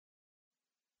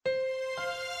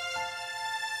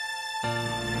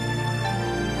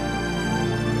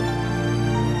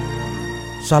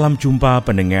Salam jumpa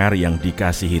pendengar yang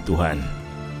dikasihi Tuhan.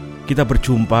 Kita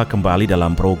berjumpa kembali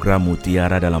dalam program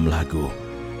Mutiara dalam Lagu.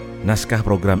 Naskah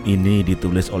program ini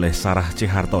ditulis oleh Sarah C.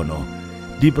 Hartono,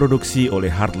 diproduksi oleh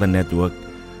Heartline Network,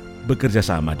 bekerja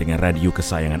sama dengan radio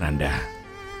kesayangan Anda.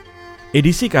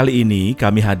 Edisi kali ini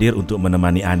kami hadir untuk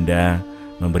menemani Anda,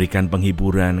 memberikan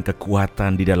penghiburan,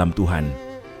 kekuatan di dalam Tuhan,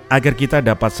 agar kita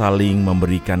dapat saling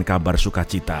memberikan kabar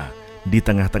sukacita di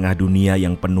tengah-tengah dunia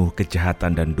yang penuh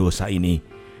kejahatan dan dosa ini,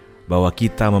 bahwa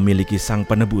kita memiliki Sang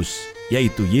Penebus,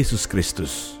 yaitu Yesus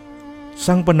Kristus.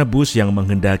 Sang Penebus yang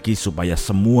menghendaki supaya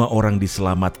semua orang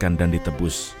diselamatkan dan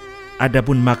ditebus.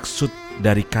 Adapun maksud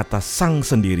dari kata Sang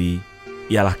sendiri,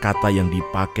 ialah kata yang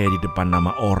dipakai di depan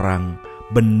nama orang,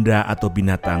 benda atau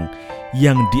binatang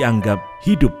yang dianggap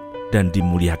hidup dan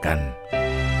dimuliakan.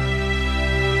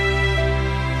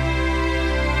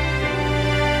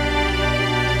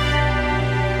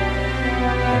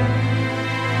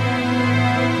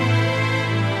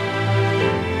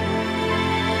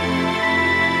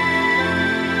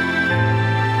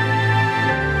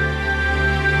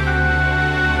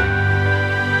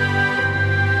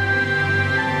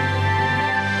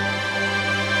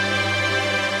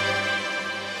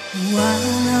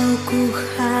 Walau ku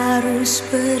harus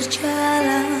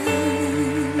berjalan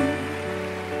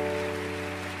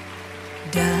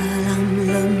dalam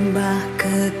lembah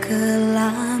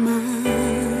kekelaman,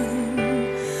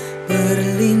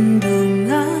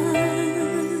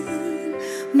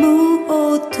 perlindungan-Mu,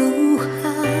 oh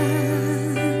Tuhan,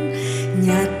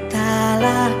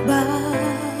 nyatalah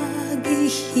bagi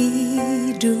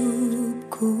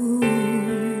hidupku.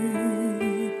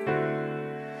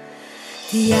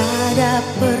 Tiada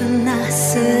pernah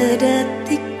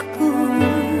sedetik pun,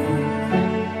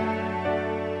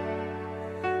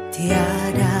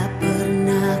 tiada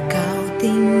pernah Kau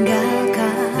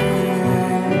tinggalkan.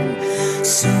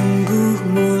 Sungguh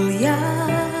mulia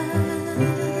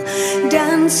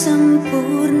dan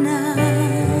sempurna,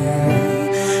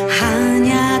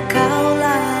 hanya Kau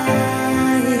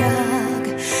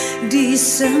layak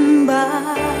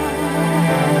disembah.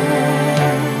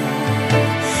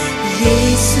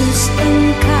 Yesus,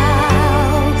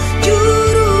 Engkau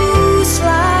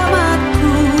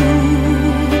Juruselamatku,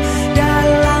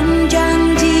 dalam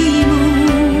janji-Mu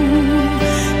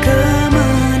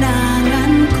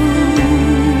kemenanganku.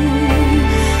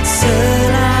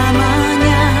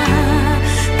 Selamanya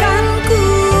kan ku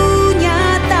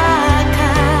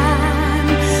nyatakan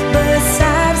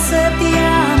besar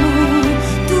setia-Mu,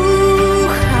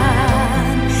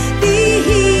 Tuhan,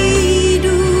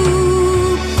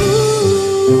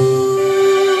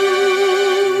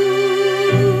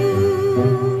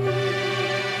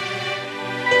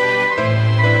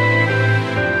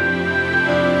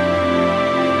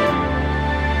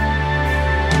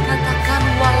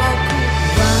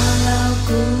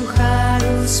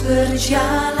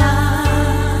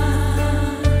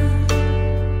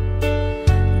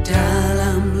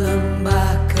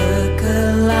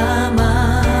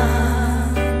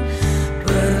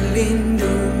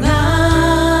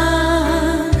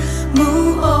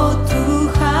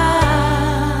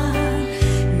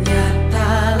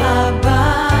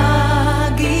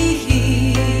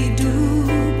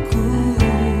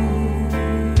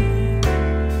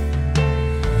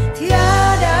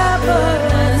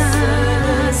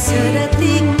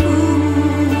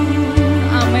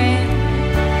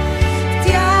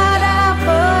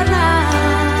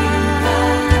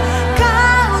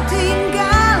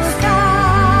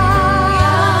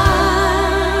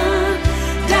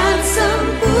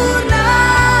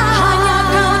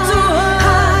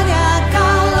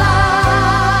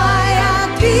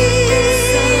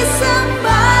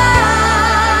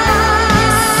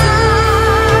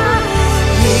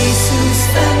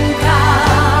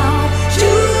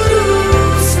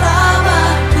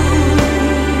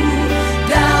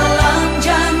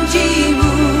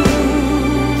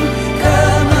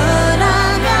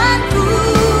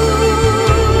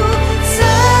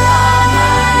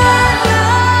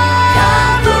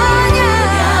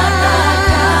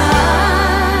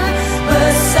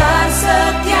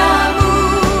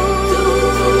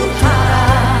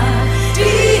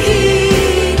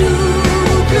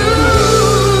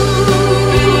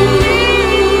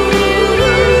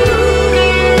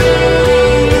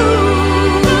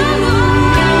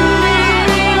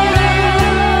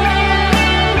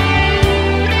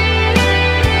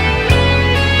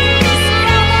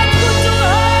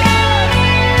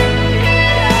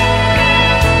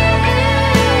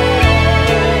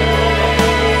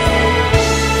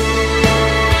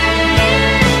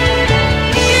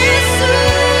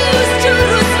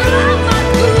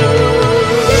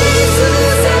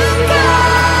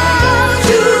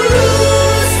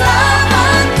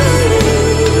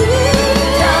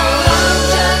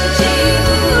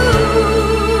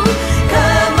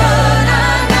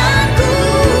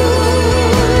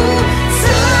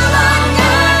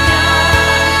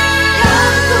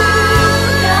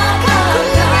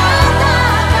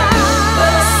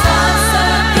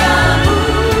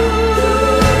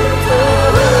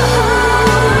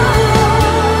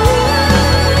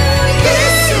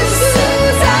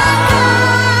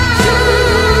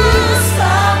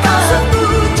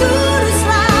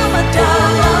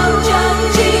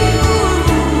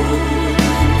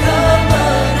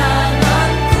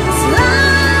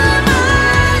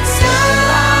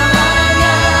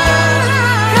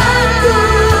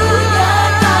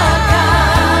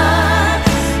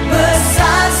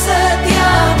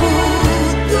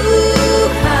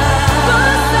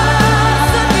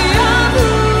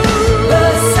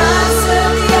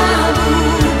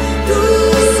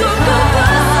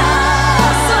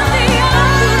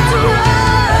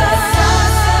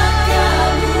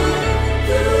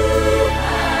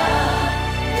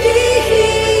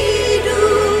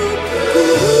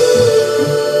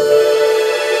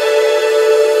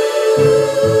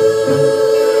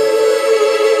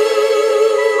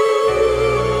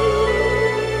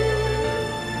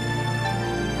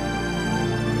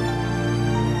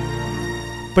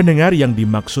 Pendengar, yang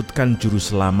dimaksudkan juru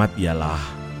selamat ialah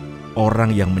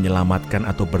orang yang menyelamatkan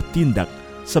atau bertindak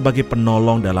sebagai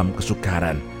penolong dalam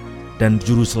kesukaran. Dan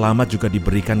juru selamat juga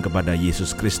diberikan kepada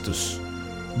Yesus Kristus.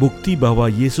 Bukti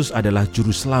bahwa Yesus adalah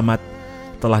juru selamat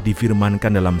telah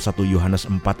difirmankan dalam 1 Yohanes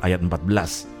 4 ayat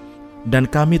 14. Dan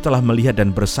kami telah melihat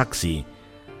dan bersaksi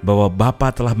bahwa Bapa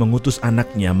telah mengutus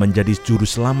anaknya menjadi juru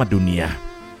selamat dunia.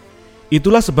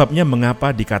 Itulah sebabnya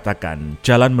mengapa dikatakan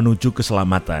jalan menuju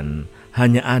keselamatan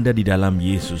hanya ada di dalam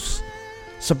Yesus.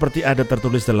 Seperti ada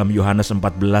tertulis dalam Yohanes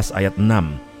 14 ayat 6,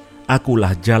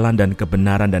 Akulah jalan dan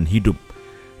kebenaran dan hidup.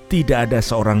 Tidak ada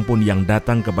seorang pun yang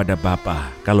datang kepada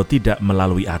Bapa kalau tidak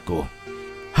melalui aku.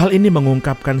 Hal ini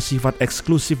mengungkapkan sifat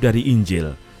eksklusif dari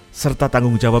Injil, serta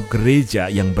tanggung jawab gereja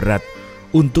yang berat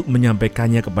untuk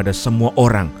menyampaikannya kepada semua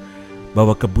orang,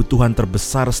 bahwa kebutuhan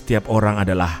terbesar setiap orang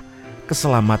adalah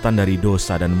keselamatan dari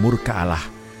dosa dan murka Allah,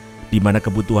 di mana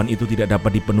kebutuhan itu tidak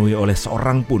dapat dipenuhi oleh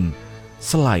seorang pun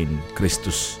selain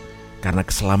Kristus, karena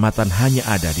keselamatan hanya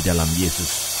ada di dalam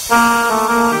Yesus.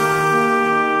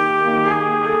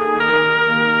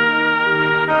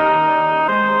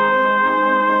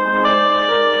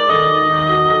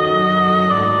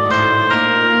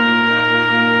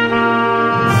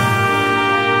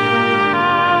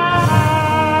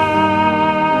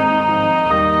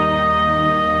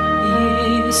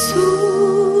 Yesusku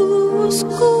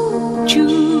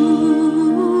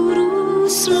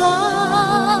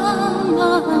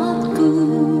Juruselamatku,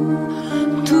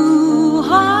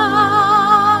 Tuhanku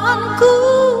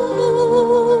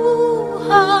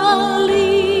alisku,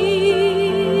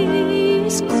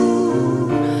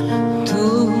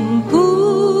 tumpuan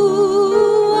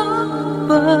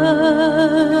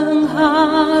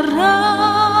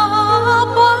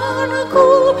pengharapanku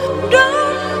dan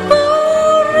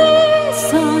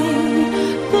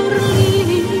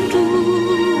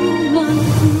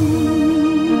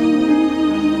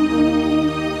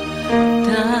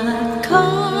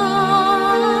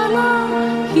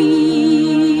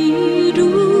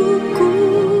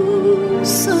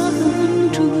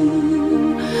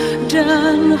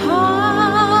dan hatiku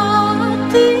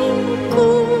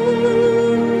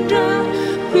dah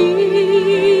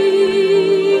pilu,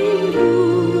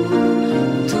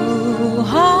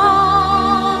 Tuhanku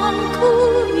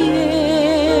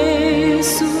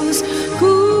Yesus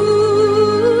ku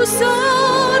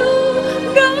seru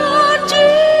dan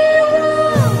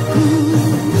jiwaku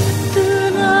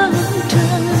tenang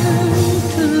dan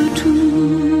teduh.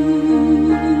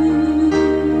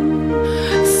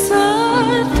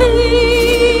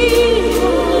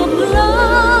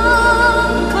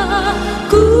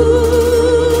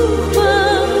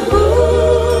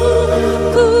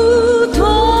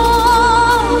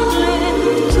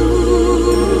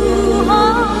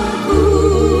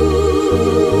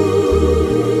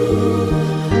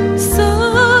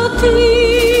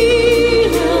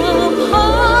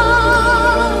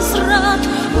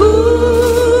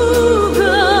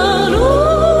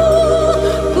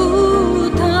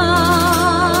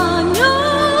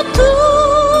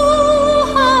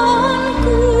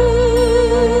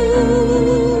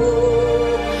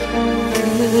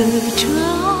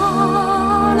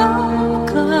 Dalam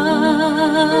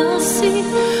kasih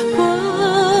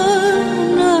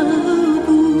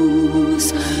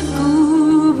penebus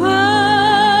ku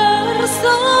berserah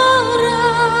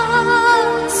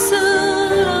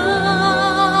selalu,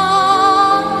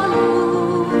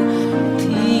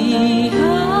 tiada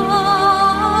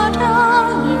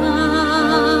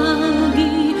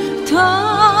lagi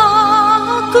takutku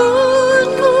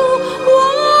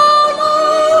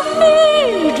walau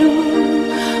hidup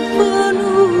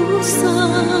penuh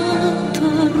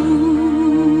seteru.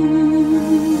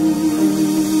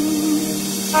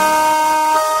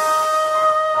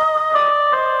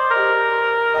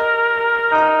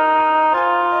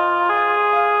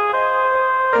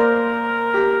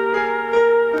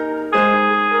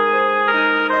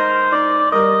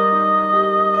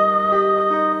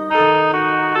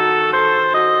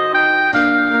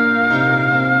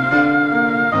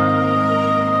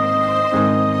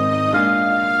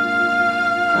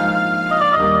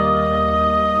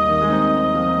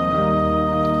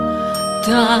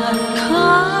 Dan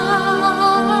kala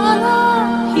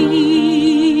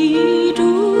hidupku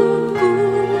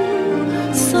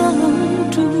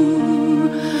sendu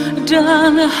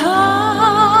dan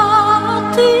hatiku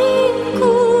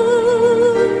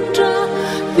dah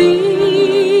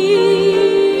pilu,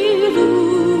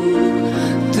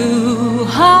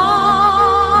 Tuhanku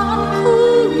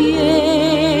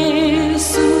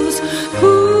Yesus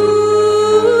ku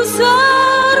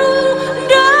seru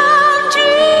dan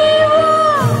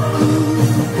jiwaku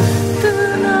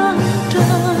tenang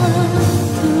dan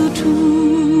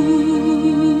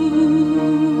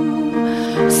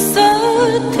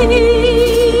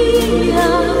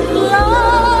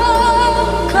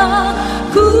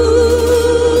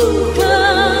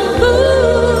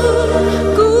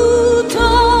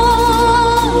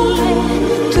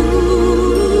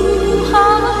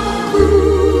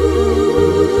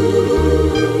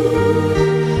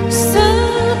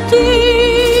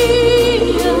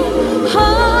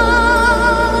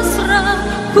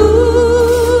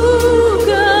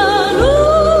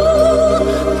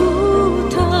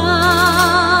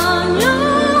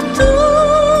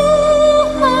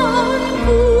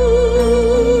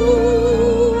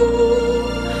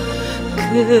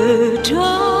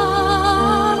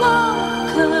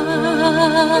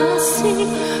kasih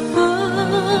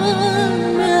penebus,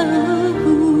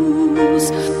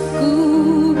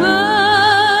 ku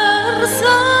berserah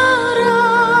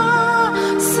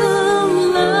selalu,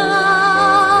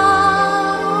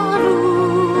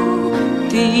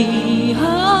 tiada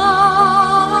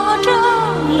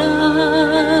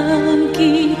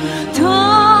lagi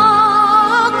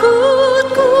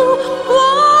takutku,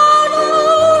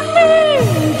 walau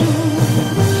hidup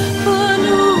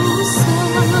penuh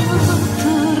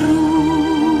seteru.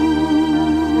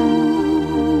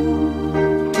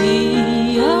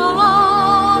 Tiada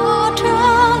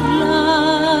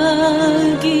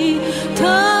lagi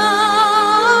takutku,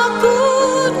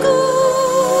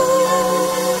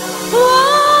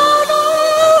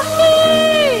 walau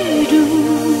hidup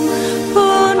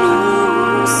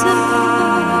penuh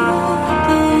seteru.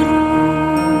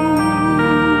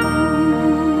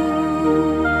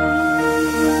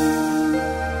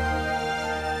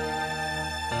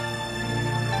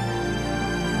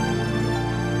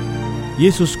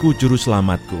 Yesusku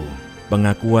Juruselamatku,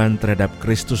 pengakuan terhadap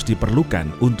Kristus diperlukan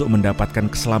untuk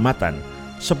mendapatkan keselamatan,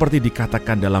 seperti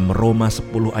dikatakan dalam Roma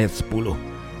 10 ayat 10.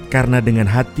 Karena dengan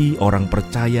hati orang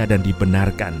percaya dan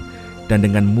dibenarkan, dan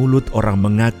dengan mulut orang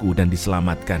mengaku dan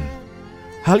diselamatkan.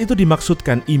 Hal itu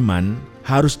dimaksudkan iman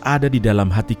harus ada di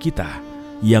dalam hati kita,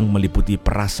 yang meliputi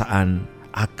perasaan,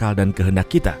 akal dan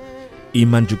kehendak kita.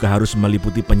 Iman juga harus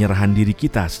meliputi penyerahan diri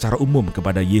kita secara umum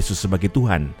kepada Yesus sebagai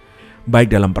Tuhan,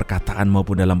 baik dalam perkataan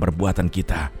maupun dalam perbuatan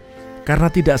kita. Karena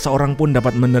tidak seorang pun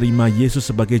dapat menerima Yesus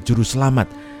sebagai Juru Selamat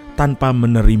tanpa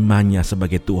menerimanya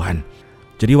sebagai Tuhan.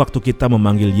 Jadi waktu kita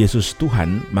memanggil Yesus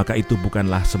Tuhan, maka itu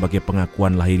bukanlah sebagai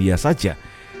pengakuan lahiriah saja,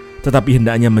 tetapi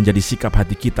hendaknya menjadi sikap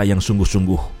hati kita yang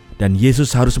sungguh-sungguh. Dan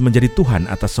Yesus harus menjadi Tuhan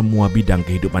atas semua bidang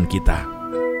kehidupan kita.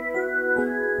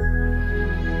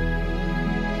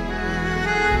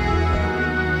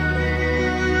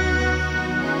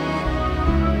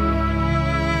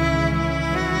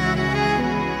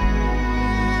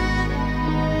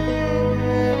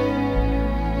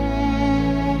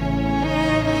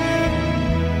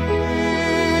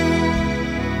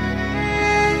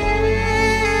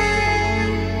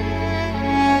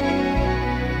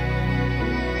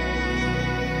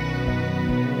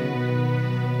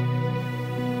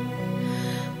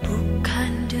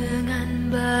 Bukan dengan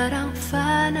barang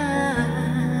fana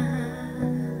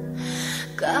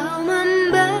Kau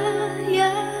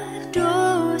membayar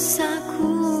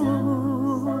dosaku,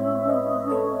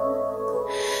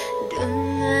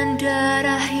 dengan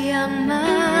darah yang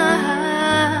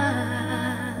mahal,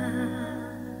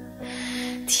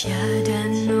 tiada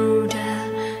noda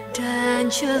dan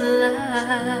celah.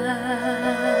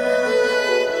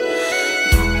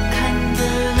 Bukan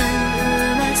dengan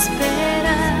emas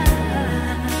perak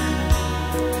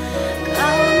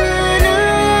Kau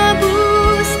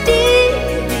menebus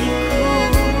diriku,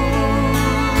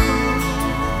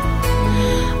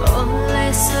 oleh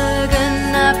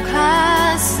segenap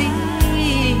kasih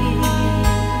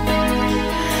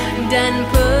dan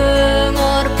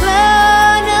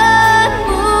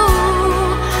pengorbananmu,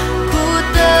 ku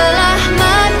telah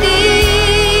mati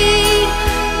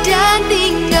dan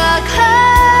tinggalkan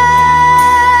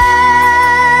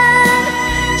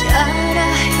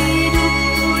cara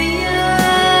hidupku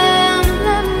yang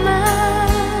lama.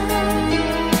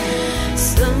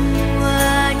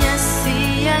 Semuanya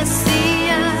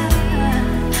sia-sia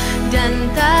dan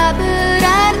tak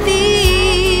berarti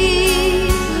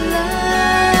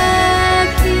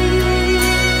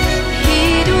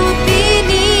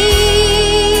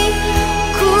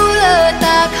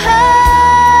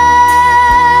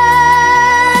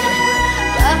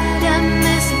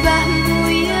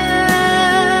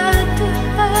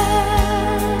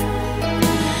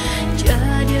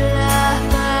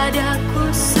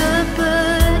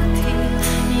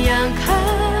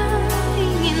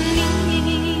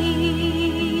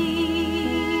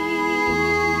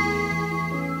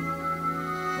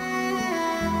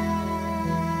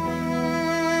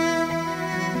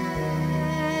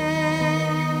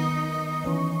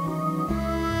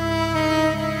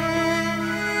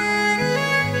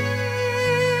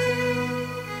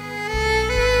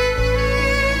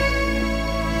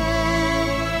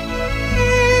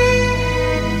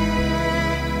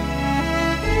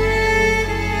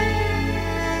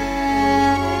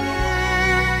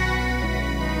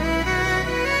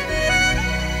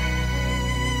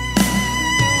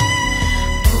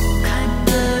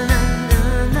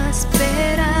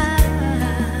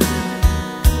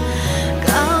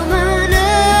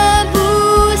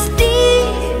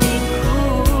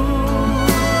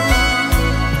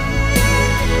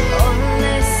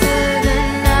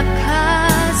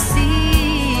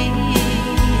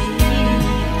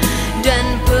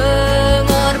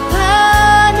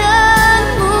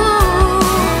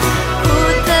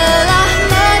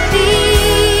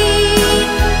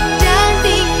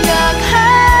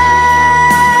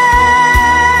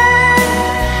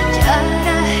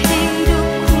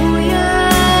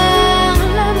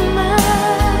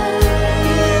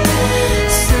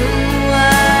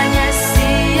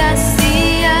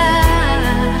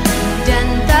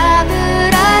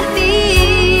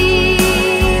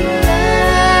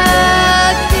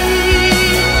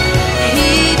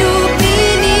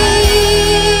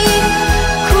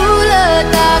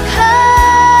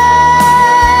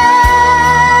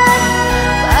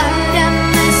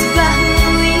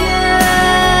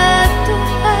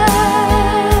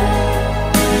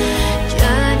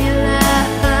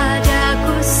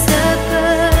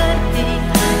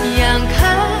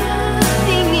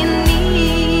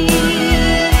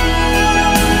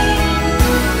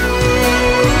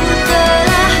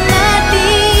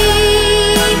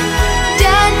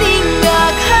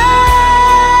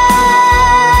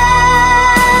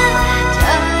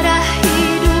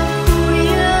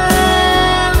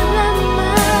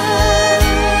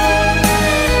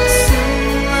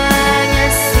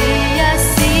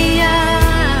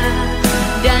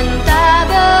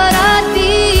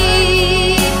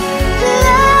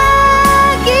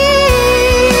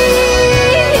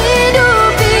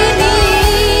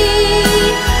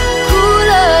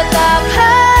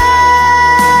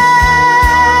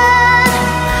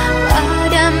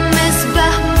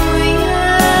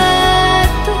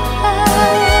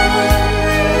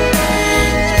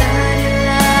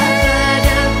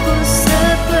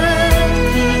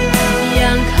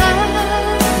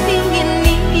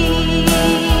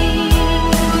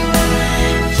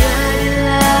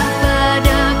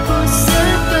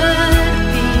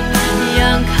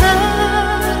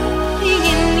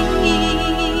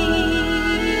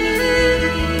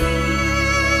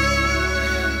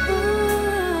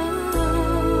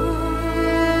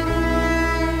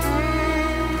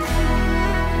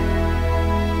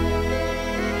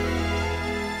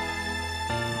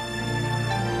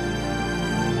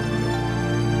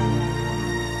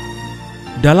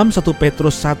Dalam 1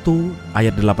 Petrus 1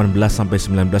 ayat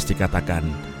 18-19 dikatakan,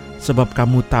 sebab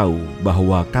kamu tahu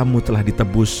bahwa kamu telah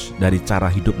ditebus dari cara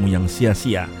hidupmu yang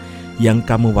sia-sia, yang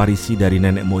kamu warisi dari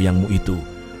nenek moyangmu itu,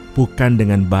 bukan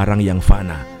dengan barang yang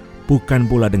fana, bukan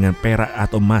pula dengan perak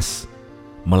atau emas,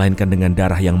 melainkan dengan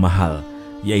darah yang mahal,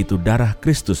 yaitu darah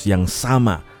Kristus yang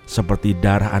sama seperti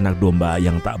darah anak domba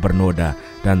yang tak bernoda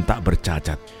dan tak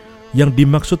bercacat. Yang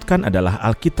dimaksudkan adalah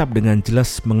Alkitab dengan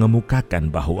jelas mengemukakan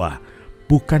bahwa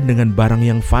bukan dengan barang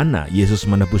yang fana Yesus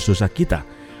menebus dosa kita,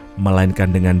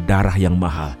 melainkan dengan darah yang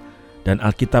mahal. Dan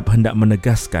Alkitab hendak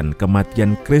menegaskan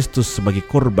kematian Kristus sebagai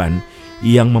korban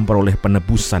yang memperoleh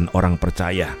penebusan orang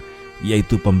percaya,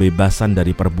 yaitu pembebasan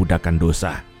dari perbudakan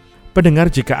dosa.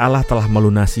 Pendengar, jika Allah telah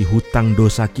melunasi hutang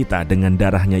dosa kita dengan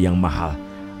darahnya yang mahal,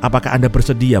 apakah Anda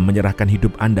bersedia menyerahkan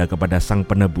hidup Anda kepada Sang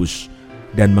Penebus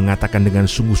dan mengatakan dengan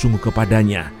sungguh-sungguh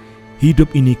kepadanya,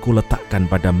 hidup ini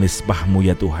kuletakkan pada mezbah-Mu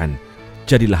ya Tuhan,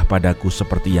 jadilah padaku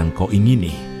seperti yang Kau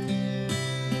ingini.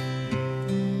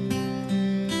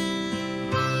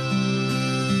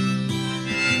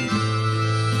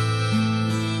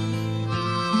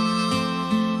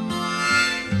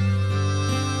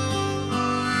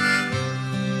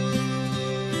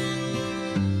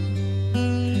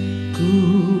 Ku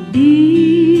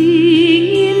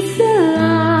ingin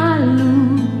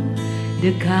selalu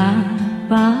dekat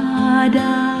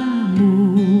padamu,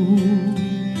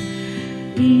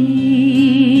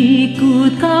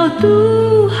 ikut Kau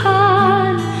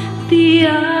Tuhan,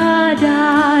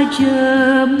 tiada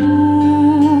jemu.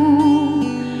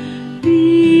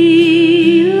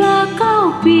 Bila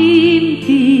Kau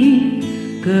pimpin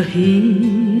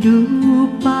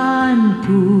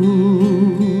kehidupanku,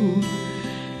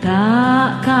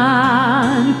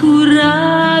 takkan ku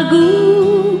ragu,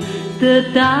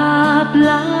 tetap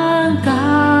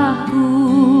langkahku.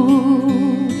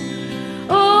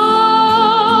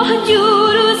 Oh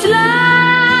Juru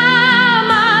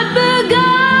Selamat,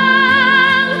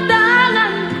 pegang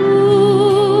tanganku,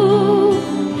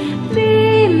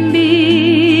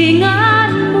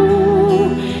 bimbingan-Mu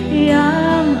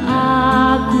yang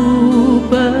aku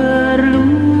perlu.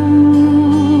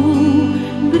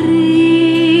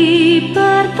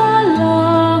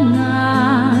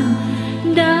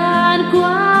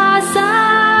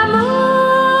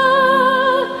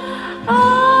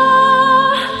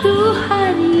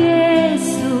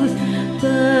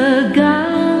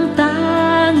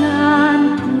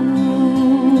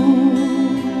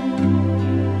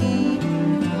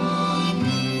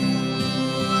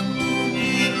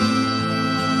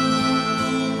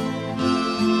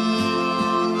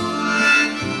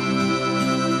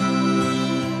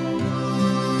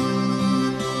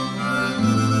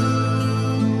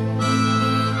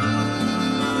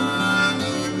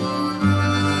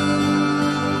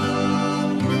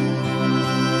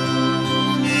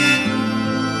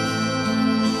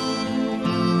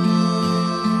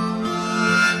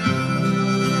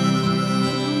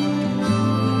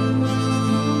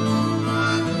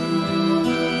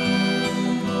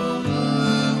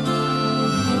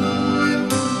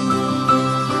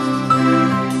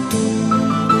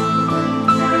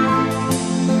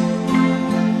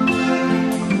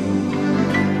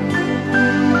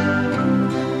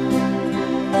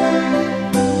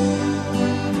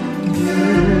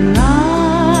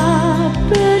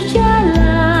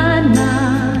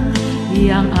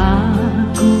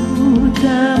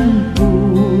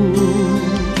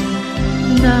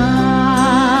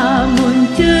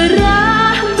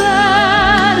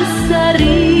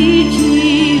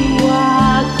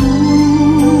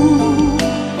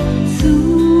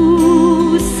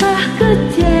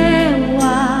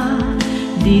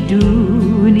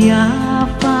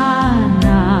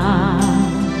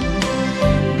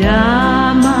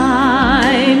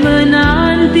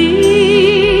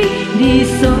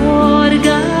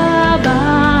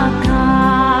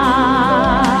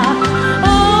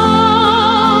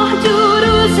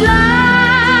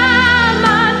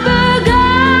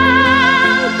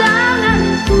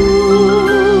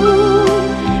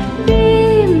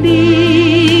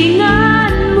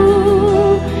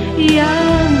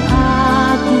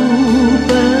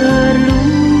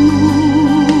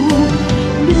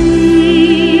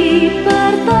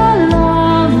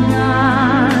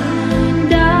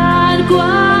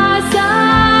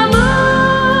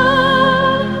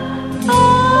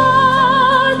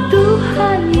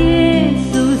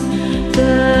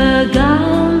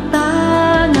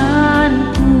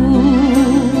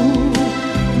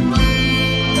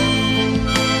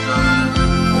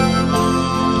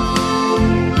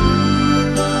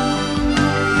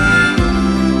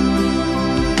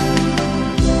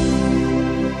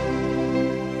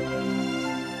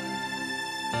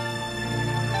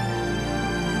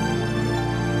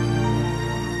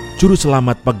 Juru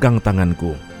Selamat pegang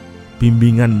tanganku,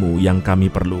 bimbingan-Mu yang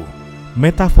kami perlu.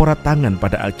 Metafora tangan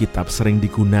pada Alkitab sering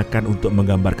digunakan untuk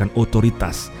menggambarkan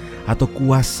otoritas atau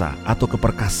kuasa atau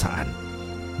keperkasaan.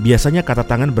 Biasanya kata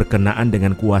tangan berkenaan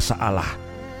dengan kuasa Allah.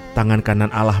 Tangan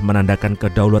kanan Allah menandakan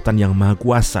kedaulatan yang maha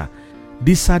kuasa.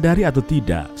 Disadari atau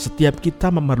tidak, setiap kita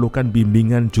memerlukan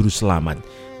bimbingan Juru Selamat,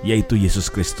 yaitu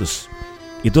Yesus Kristus.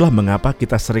 Itulah mengapa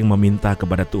kita sering meminta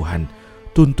kepada Tuhan,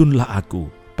 "Tuntunlah aku,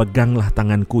 peganglah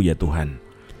tanganku ya Tuhan."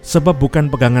 Sebab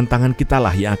bukan pegangan tangan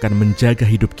kitalah yang akan menjaga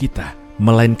hidup kita,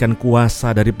 melainkan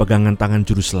kuasa dari pegangan tangan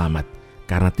Juru Selamat.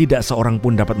 Karena tidak seorang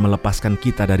pun dapat melepaskan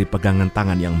kita dari pegangan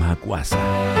tangan yang maha kuasa.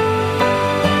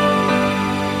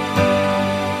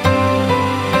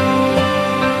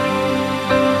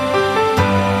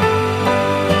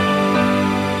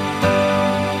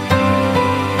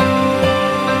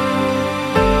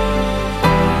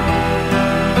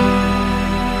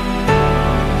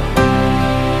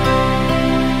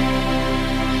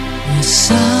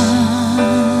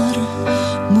 Besar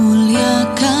mulia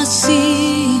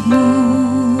kasih-Mu,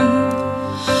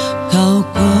 Kau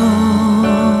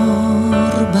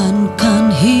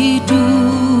korbankan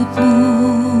hidup-Mu,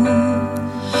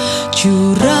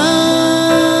 curahkan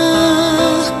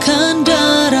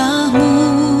darah-Mu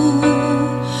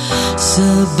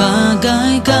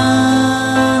sebagai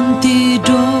ganti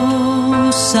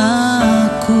dosaku.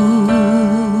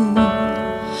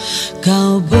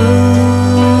 Kau berikan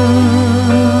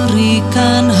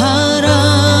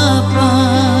harapan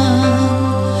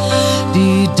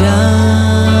di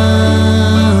dalam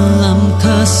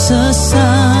kesesakan.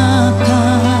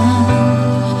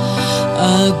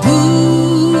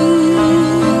 Agunglah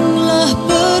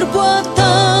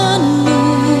perbuatan-Mu,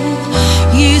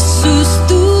 Yesus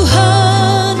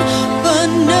Tuhan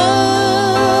penebusku.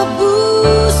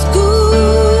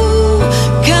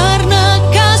 Karena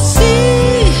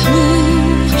kasih-Mu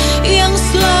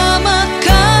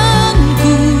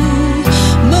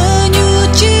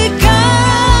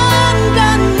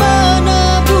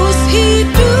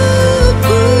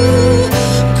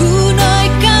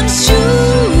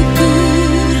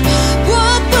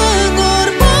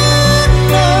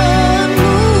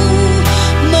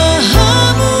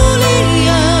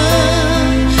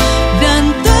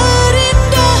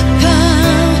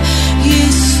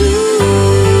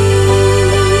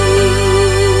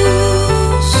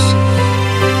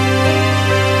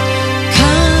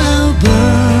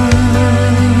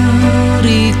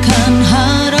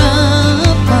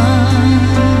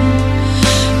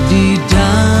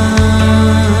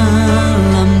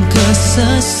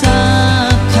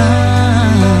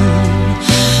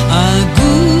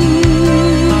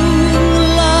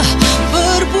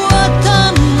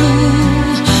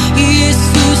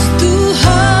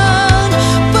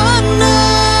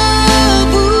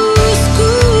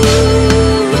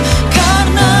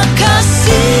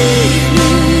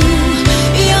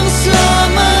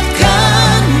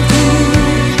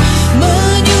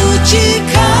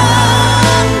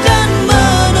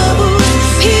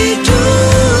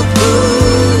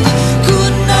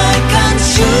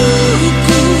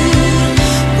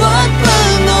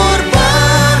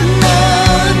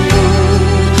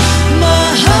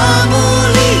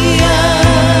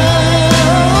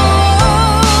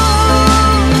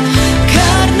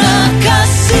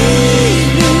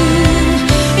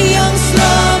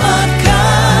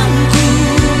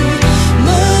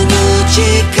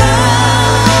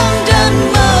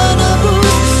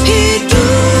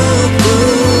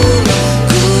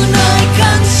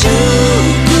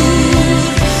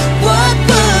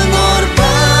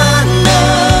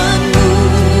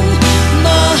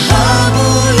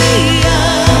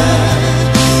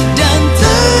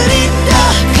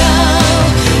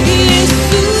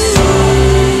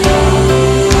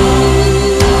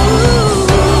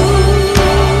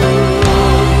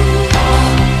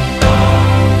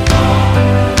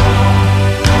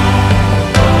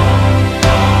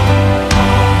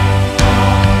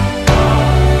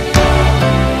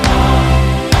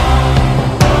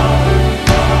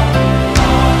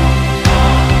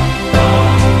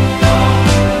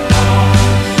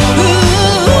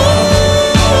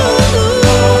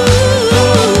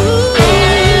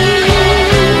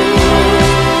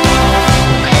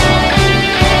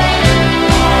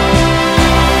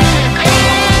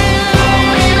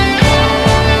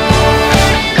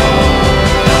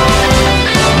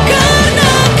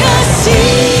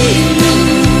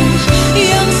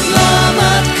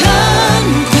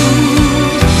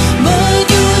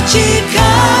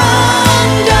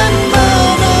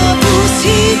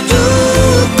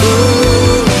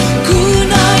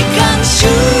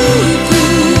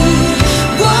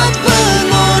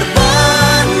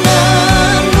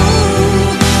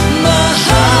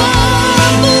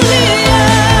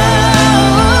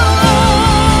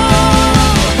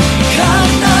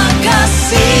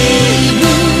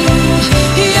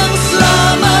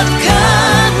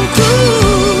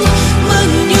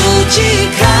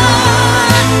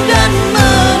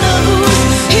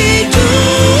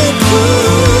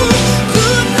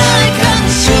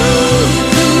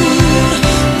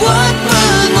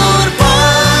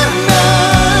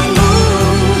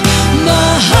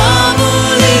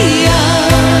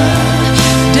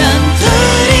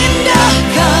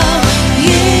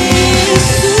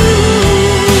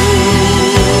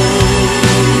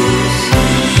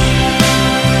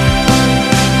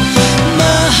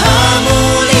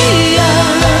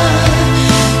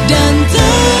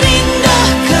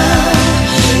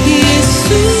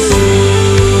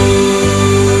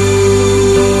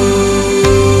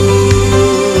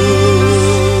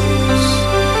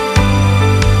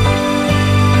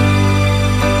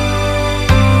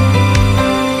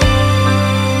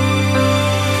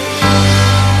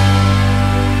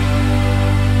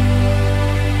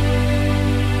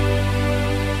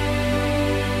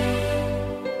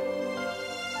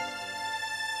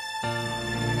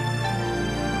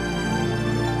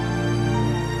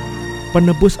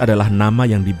Penebus adalah nama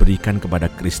yang diberikan kepada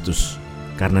Kristus,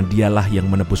 karena dialah yang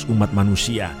menebus umat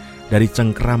manusia dari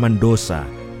cengkeraman dosa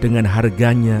dengan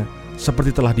harganya,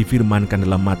 seperti telah difirmankan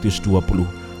dalam Matius 20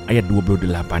 ayat 28.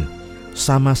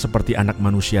 Sama seperti anak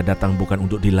manusia datang bukan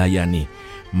untuk dilayani,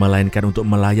 melainkan untuk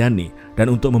melayani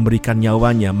dan untuk memberikan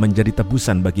nyawanya menjadi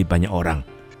tebusan bagi banyak orang.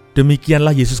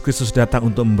 Demikianlah Yesus Kristus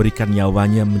datang untuk memberikan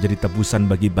nyawanya menjadi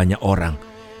tebusan bagi banyak orang,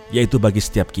 yaitu bagi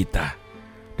setiap kita.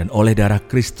 Dan oleh darah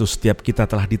Kristus setiap kita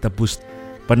telah ditebus.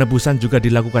 Penebusan juga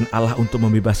dilakukan Allah untuk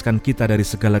membebaskan kita dari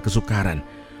segala kesukaran,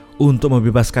 untuk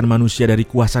membebaskan manusia dari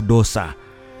kuasa dosa,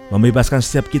 membebaskan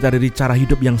setiap kita dari cara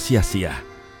hidup yang sia-sia.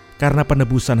 Karena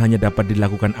penebusan hanya dapat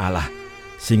dilakukan Allah,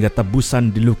 sehingga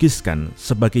tebusan dilukiskan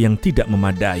sebagai yang tidak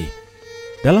memadai.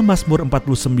 Dalam Mazmur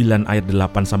 49 ayat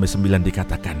 8-9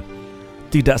 dikatakan,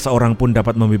 tidak seorang pun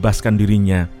dapat membebaskan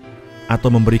dirinya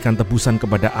atau memberikan tebusan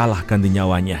kepada Allah ganti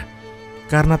nyawanya,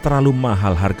 karena terlalu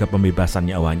mahal harga pembebasan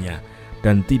nyawanya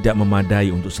dan tidak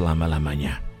memadai untuk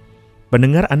selama-lamanya.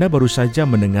 Pendengar, Anda baru saja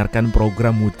mendengarkan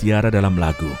program Mutiara dalam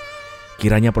Lagu.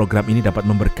 Kiranya program ini dapat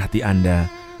memberkati Anda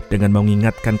dengan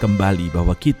mengingatkan kembali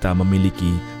bahwa kita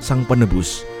memiliki Sang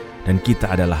Penebus dan kita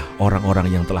adalah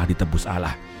orang-orang yang telah ditebus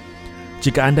Allah.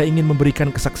 Jika Anda ingin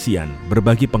memberikan kesaksian,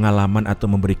 berbagi pengalaman atau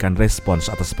memberikan respons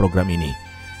atas program ini,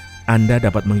 Anda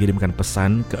dapat mengirimkan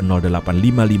pesan ke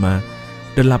 0855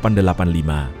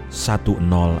 885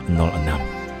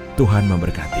 1006. Tuhan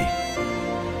memberkati.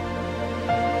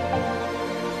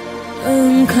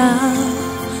 Engkau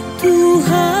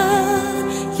Tuhan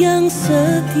yang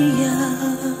setia,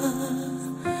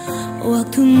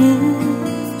 waktumu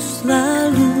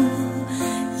selalu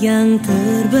yang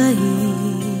terbaik.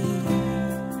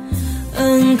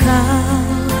 Engkau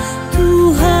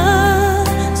Tuhan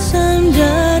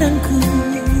sandaranku,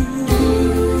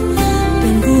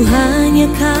 dan ku hanya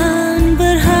kan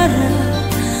berharap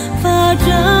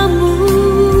padamu.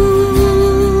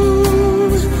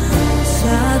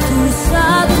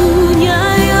 Satu-satunya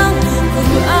yang ku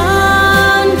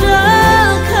andalkan,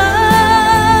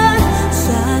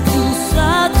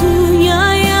 satu-satunya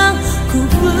yang ku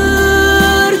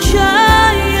percaya.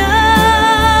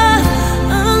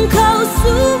 Engkau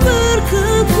sumber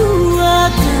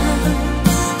kekuatan,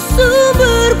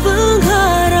 sumber